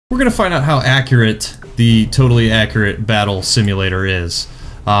gonna find out how accurate the totally accurate battle simulator is.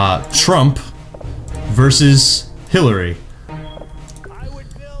 Trump versus Hillary. I would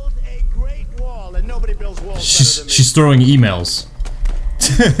build a great wall, and nobody builds walls. She's throwing emails.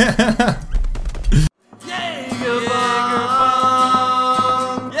 Yeagerbomb!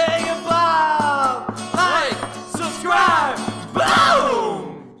 Yeagerbomb! Like, subscribe,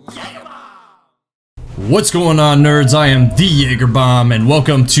 boom! Yeagerbomb! What's going on, nerds? I am the Yeagerbomb, and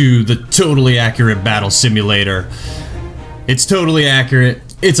welcome to the totally accurate battle simulator. It's totally accurate.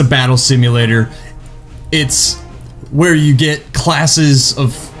 It's a battle simulator. It's where you get classes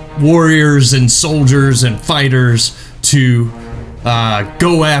of warriors and soldiers and fighters to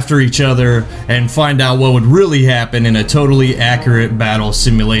go after each other and find out what would really happen in a totally accurate battle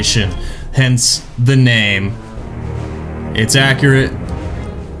simulation. Hence the name. It's accurate,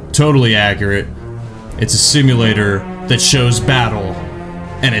 totally accurate. It's a simulator that shows battle,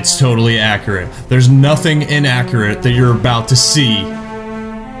 and it's totally accurate. There's nothing inaccurate that you're about to see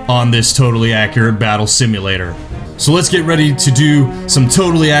on this totally accurate battle simulator. So let's get ready to do some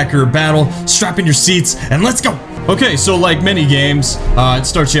totally accurate battle. Strap in your seats and let's go! Okay, so like many games, it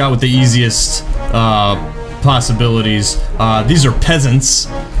starts you out with the easiest possibilities. These are peasants.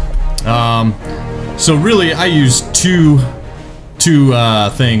 So really I use two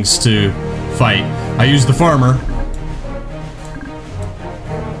things to fight. I use the farmer,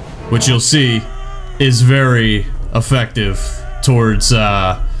 which you'll see is very effective towards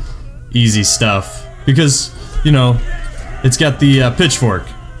easy stuff because, you know, it's got the pitchfork.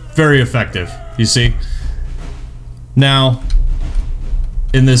 Very effective, you see. Now,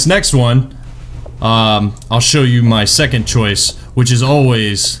 in this next one, I'll show you my second choice, which is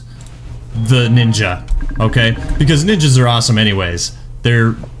always the ninja, okay? Because ninjas are awesome anyways.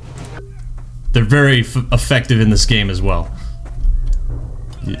 They're very effective in this game as well.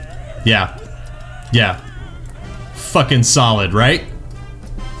 Yeah. Fucking solid, right?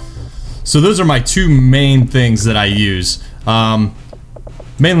 So those are my two main things that I use.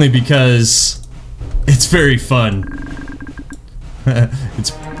 Mainly because it's very fun.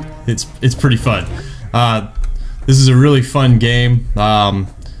 it's pretty fun. This is a really fun game.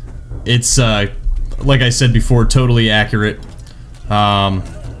 It's like I said before, totally accurate.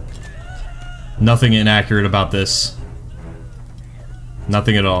 Nothing inaccurate about this.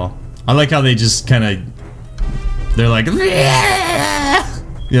 Nothing at all. I like how they just kind of, they're like, you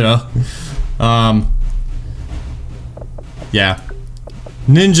know. Yeah.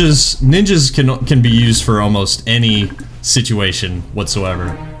 Ninjas can be used for almost any situation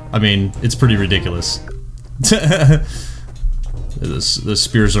whatsoever. I mean, it's pretty ridiculous. The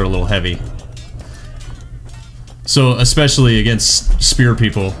spears are a little heavy. So especially against spear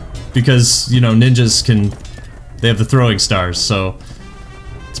people, because, you know, ninjas they have the throwing stars, so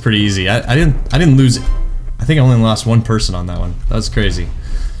it's pretty easy. I didn't lose. I think I only lost one person on that one. That was crazy.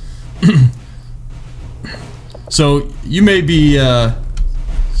 So you may be a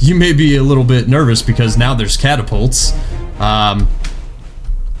little bit nervous because now there's catapults,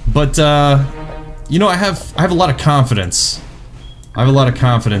 but you know, I have a lot of confidence. I have a lot of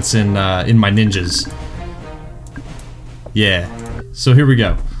confidence in my ninjas. Yeah. So here we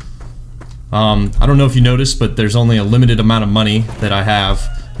go. I don't know if you noticed, but there's only a limited amount of money that I have,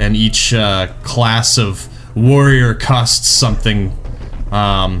 and each class of warrior costs something.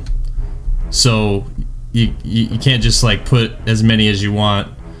 So you can't just like put as many as you want.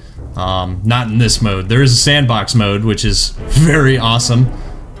 Not in this mode. There is a sandbox mode, which is very awesome.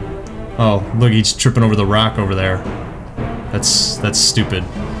 Oh, look, he's tripping over the rock over there. That's stupid.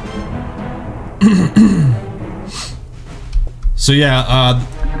 So yeah,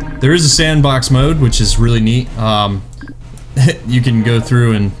 there is a sandbox mode, which is really neat. You can go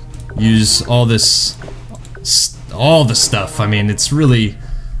through and use all the stuff. I mean, it's really,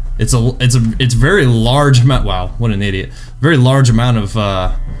 it's very large amount. Wow, what an idiot! Very large amount of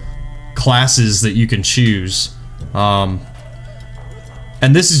classes that you can choose. And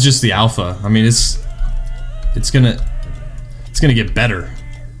this is just the alpha. I mean, it's gonna get better.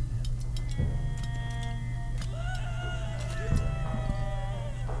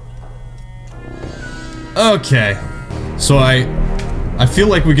 Okay, so I feel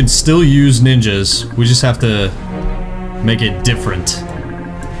like we can still use ninjas. We just have to make it different.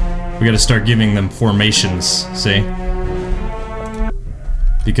 We gotta start giving them formations, see?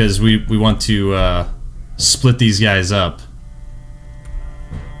 Because we want to split these guys up.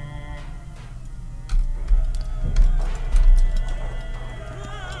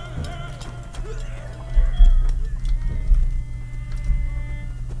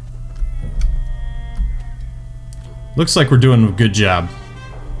 Looks like we're doing a good job.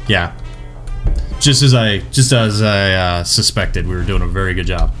 Yeah. Just as I suspected, we were doing a very good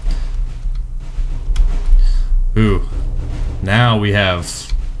job. Ooh. Now we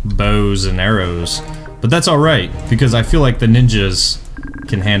have bows and arrows. But that's alright, because I feel like the ninjas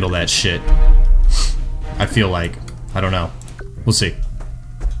can handle that shit. I feel like. I don't know. We'll see.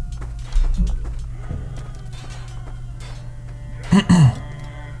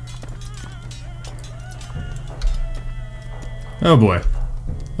 Oh boy.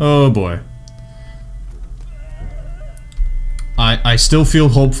 Oh boy. I still feel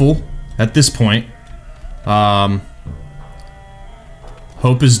hopeful at this point. Hope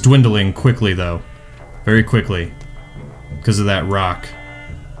is dwindling quickly though. Very quickly. Because of that rock.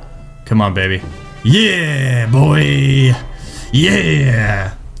 Come on, baby. Yeah, boy!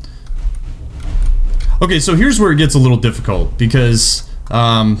 Yeah! Okay, so here's where it gets a little difficult, because,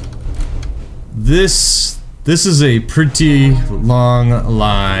 this is a pretty long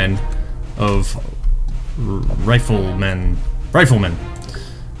line of riflemen.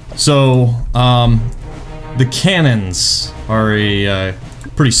 So, the cannons are a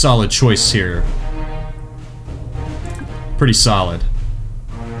pretty solid choice here. Pretty solid,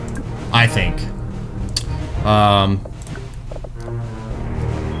 I think.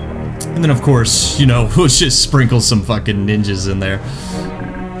 And then of course, you know, we'll just sprinkle some fucking ninjas in there.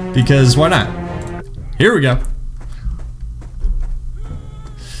 Because why not? Here we go.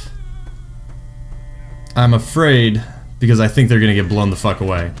 I'm afraid, because I think they're gonna get blown the fuck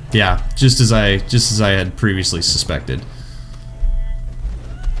away. Yeah, just as I had previously suspected.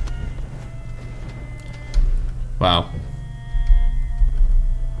 Wow.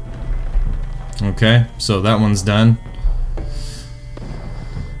 Okay, so that one's done.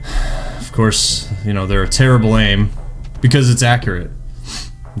 Of course, you know, they're a terrible aim because it's accurate.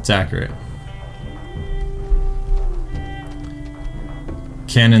 It's accurate.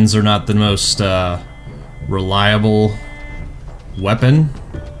 Cannons are not the most reliable weapon,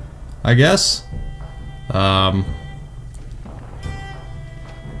 I guess. Wow,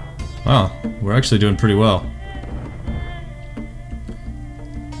 we're actually doing pretty well.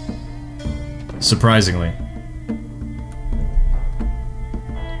 Surprisingly.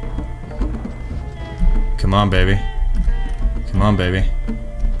 Come on, baby. Come on, baby.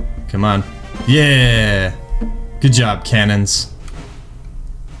 Come on. Yeah! Good job, cannons.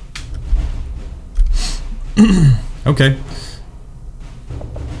 Okay.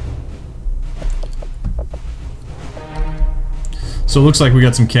 So it looks like we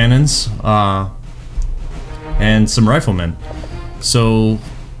got some cannons, and some riflemen. So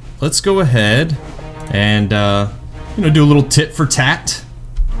let's go ahead and you know, do a little tit for tat.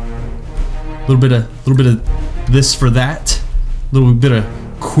 A little bit of this for that. A little bit of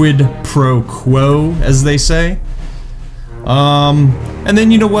quid pro quo, as they say. And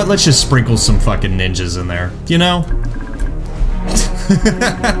then, you know what? Let's just sprinkle some fucking ninjas in there. You know?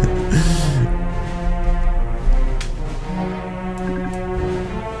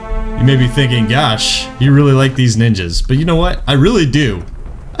 You may be thinking, gosh, you really like these ninjas. But you know what? I really do.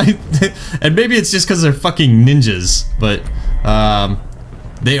 And maybe it's just because they're fucking ninjas, but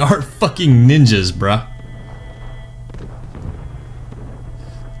they are fucking ninjas, bruh.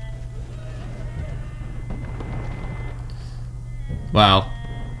 Wow,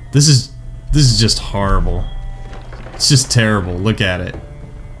 this is just horrible. It's just terrible. Look at it.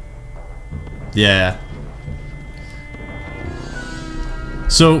 Yeah.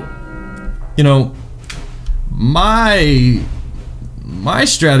 So, you know, my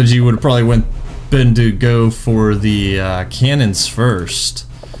strategy would have probably been to go for the cannons first,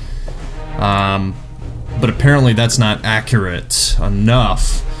 but apparently that's not accurate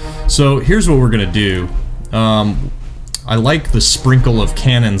enough. So here's what we're gonna do. I like the sprinkle of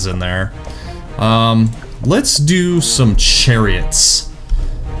cannons in there. Let's do some chariots.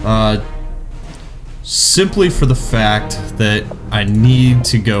 Simply for the fact that I need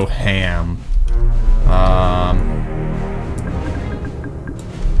to go ham.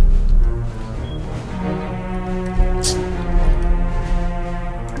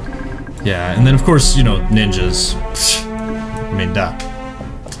 Yeah, and then of course, you know, ninjas. I mean, duh.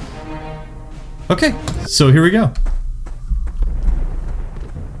 Okay, so here we go.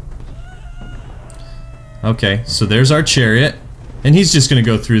 Okay, so there's our chariot, and he's just gonna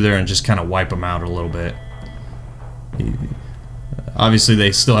go through there and just kind of wipe them out a little bit. Obviously,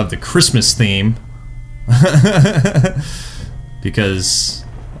 they still have the Christmas theme, because,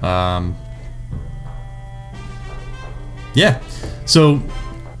 yeah. So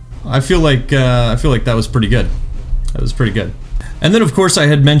I feel like that was pretty good. That was pretty good. And then, of course, I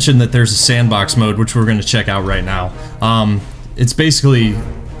had mentioned that there's a sandbox mode, which we're going to check out right now. It's basically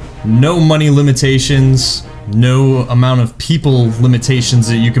no money limitations, no amount of people limitations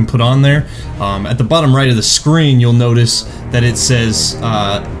that you can put on there. At the bottom right of the screen, you'll notice that it says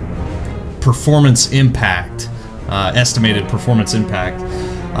performance impact, estimated performance impact,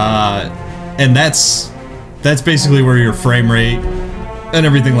 and that's basically where your frame rate and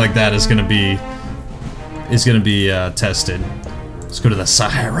everything like that is gonna be tested. Let's go to the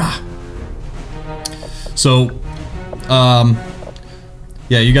Sahara. So,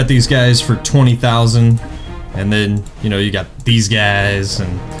 yeah, you got these guys for 20,000, and then, you know, you got these guys,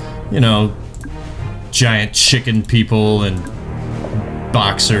 and, you know, giant chicken people and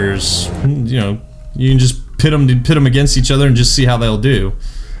boxers. You know, you can just pit them against each other and just see how they'll do,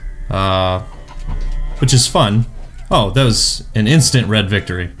 which is fun. Oh, that was an instant red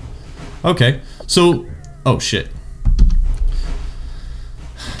victory. Okay, so, oh shit.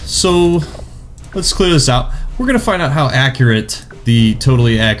 So, let's clear this out. We're gonna find out how accurate the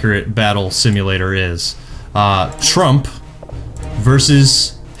totally accurate battle simulator is. Trump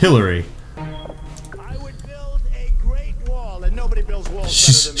versus Hillary. I would build a great wall, and nobody builds walls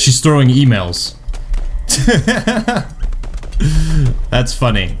better than me. She's throwing emails. That's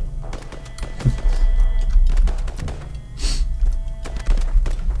funny.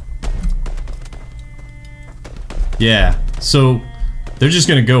 Yeah, so they're just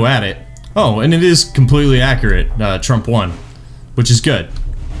gonna go at it. Oh, and it is completely accurate. Trump won, which is good,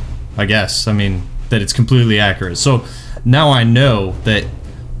 I guess. I mean, that it's completely accurate. So now I know that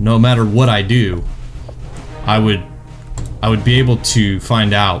no matter what I do, I would be able to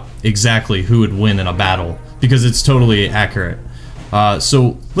find out exactly who would win in a battle because it's totally accurate.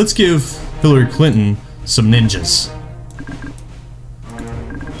 So let's give Hillary Clinton some ninjas,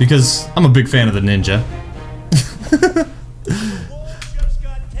 because I'm a big fan of the ninja.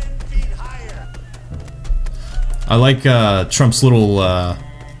 I like Trump's little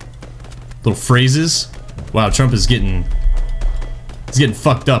phrases. Wow, Trump is getting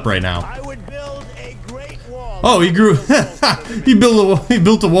fucked up right now. I would build a great wall. Oh, he grew. he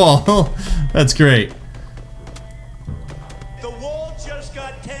built a wall. That's great. The wall just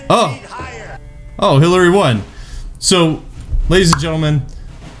got 10 Oh. feet higher. Oh, Hillary won. So, ladies and gentlemen,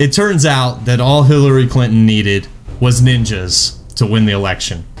 it turns out that all Hillary Clinton needed was ninjas to win the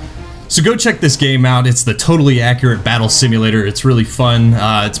election. So go check this game out. It's the Totally Accurate Battle Simulator. It's really fun.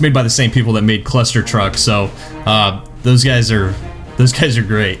 It's made by the same people that made Cluster Truck, so those guys are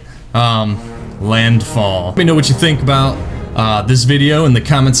great. Landfall. Let me know what you think about this video in the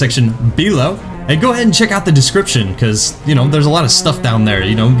comment section below. And go ahead and check out the description, because, you know, there's a lot of stuff down there.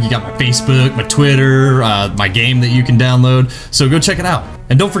 You know, you got my Facebook, my Twitter, my game that you can download. So go check it out.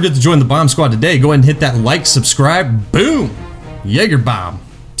 And don't forget to join the Bomb Squad today. Go ahead and hit that like, subscribe, boom! Yeagerbomb.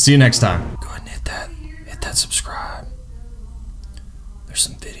 See you next time. Go ahead and hit that subscribe. There's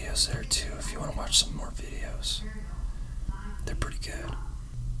some videos there too if you want to watch some more videos. They're pretty good.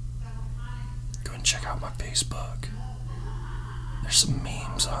 Go ahead and check out my Facebook. There's some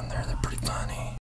memes on there, they're pretty funny.